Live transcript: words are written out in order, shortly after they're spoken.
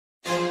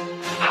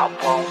I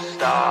won't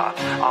stop,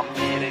 I'm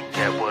here to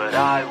get what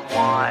I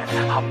want.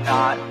 I'm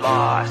not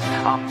lost,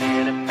 I'm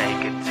here to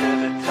make it to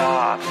the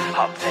top.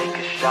 I'll take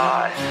a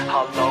shot,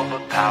 I'll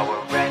overpower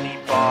any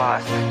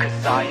boss.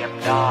 Cause I am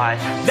not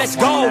Let's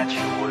someone go. that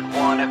you would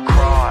wanna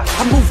cross.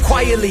 I move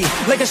quietly,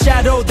 like a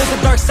shadow, there's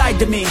a dark side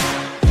to me.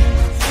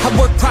 I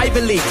work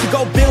privately to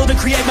go build and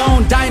create my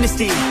own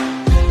dynasty.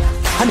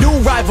 A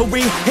new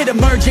rivalry, it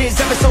emerges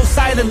ever so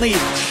silently.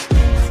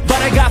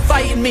 But I got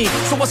fight in me,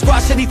 so I'll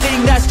squash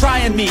anything that's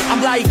trying me.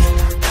 I'm like,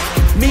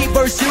 me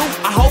versus you,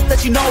 I hope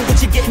that you know what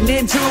you're getting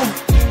into.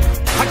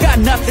 I got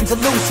nothing to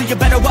lose, so you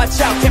better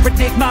watch out, can't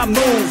predict my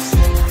moves.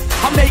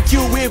 I'll make you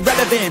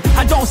irrelevant,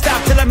 I don't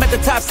stop till I'm at the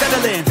top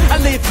settling. I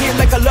live here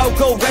like a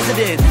local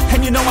resident,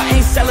 and you know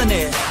I ain't selling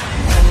it.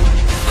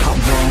 I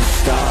won't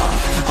stop,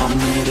 I'm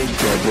here to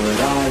get what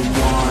I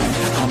want.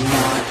 I'm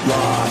not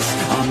lost,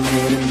 I'm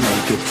here to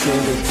make it to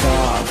the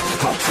top.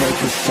 I'll take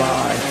a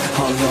shot,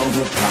 I'll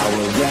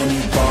overpower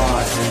any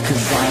boss.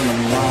 Cause I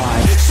am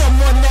not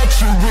someone that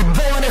you would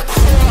wanna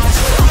cross.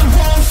 I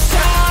won't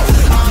stop,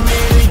 I'm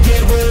here to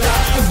get what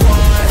I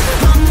want.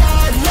 I'm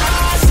not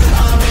lost,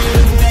 I'm here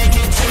to make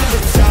it to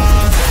the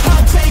top.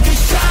 I'll take a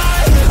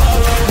shot,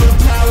 I'll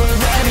overpower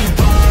any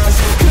boss.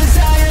 Cause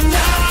I am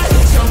not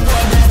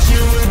someone that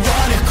you would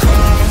wanna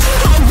cross.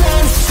 I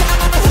won't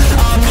stop,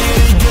 I'm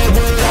here to get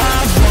what I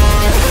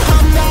want.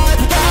 I'm not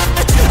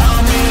lost,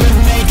 I'm here to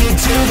make it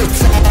to the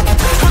top.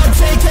 I'll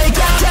take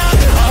a shot,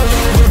 I'll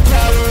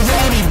overpower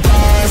any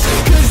boss.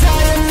 Cause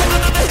I am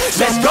not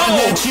someone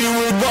that you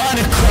would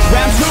wanna cross.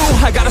 Round two,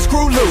 I gotta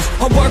screw loose.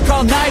 I'll work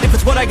all night if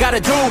it's what I gotta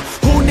do.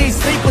 Who needs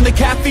sleep when the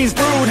caffeine's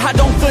brewed? I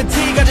don't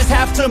fatigue, I just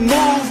have to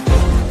move.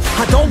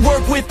 I don't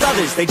work with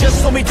others, they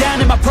just slow me down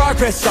and my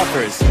progress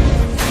suffers.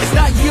 It's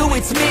not you,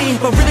 it's me,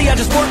 but really I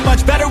just work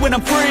much better when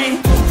I'm free.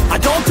 I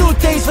don't do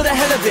things for the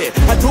hell of it,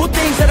 I do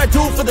things that I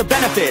do for the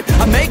benefit.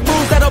 I make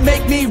moves that'll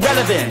make me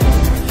relevant.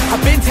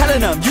 I've been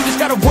telling them, you just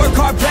gotta work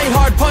hard, play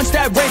hard, punch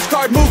that race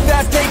card, move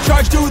fast, take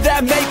charge, do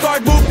that, make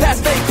art, move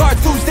past fake cards,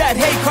 lose that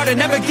hate card, and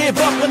never give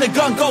up when the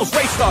gun goes,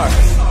 race start.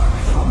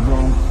 I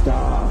won't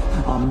stop,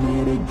 I'm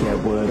here to get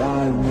what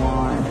I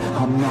want.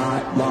 I'm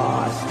not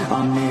lost,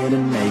 I'm here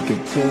to make it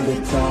to the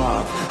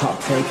top.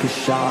 I'll take a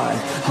shot,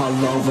 I'll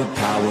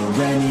overpower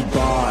any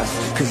boss.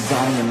 Cause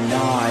I am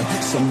not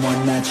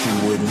someone that you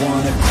would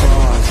wanna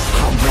cross.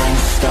 I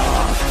won't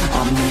stop,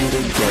 I'm here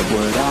to get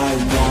what I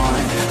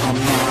want. I'm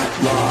not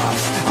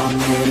lost, I'm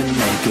here to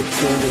make it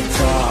to the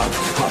top.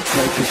 I'll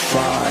take a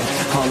shot,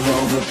 I'll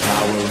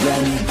overpower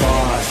any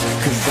boss.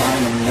 Cause I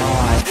am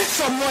not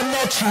someone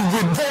that you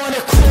would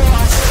wanna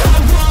cross. I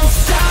won't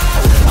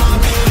stop, I'm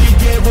here to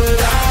get what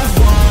I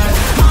want.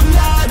 I'm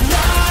not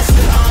lost,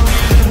 I'm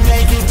here to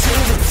make it to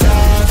the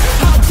top.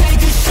 I'll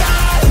take a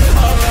shot,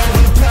 I'll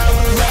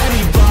overpower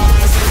any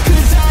boss.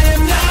 Cause I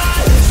am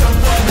not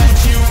someone that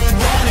you would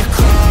wanna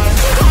cross.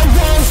 I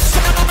won't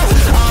stop,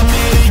 I'm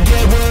here to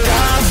get what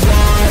I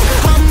want.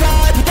 I'm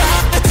not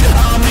lost,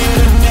 I'm here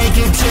to make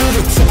it to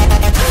the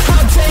top.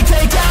 I'll take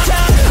a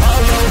shot,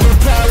 I'll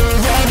overpower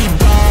any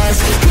boss.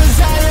 Cause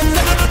I am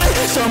not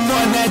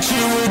someone that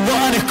you would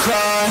wanna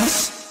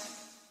cross.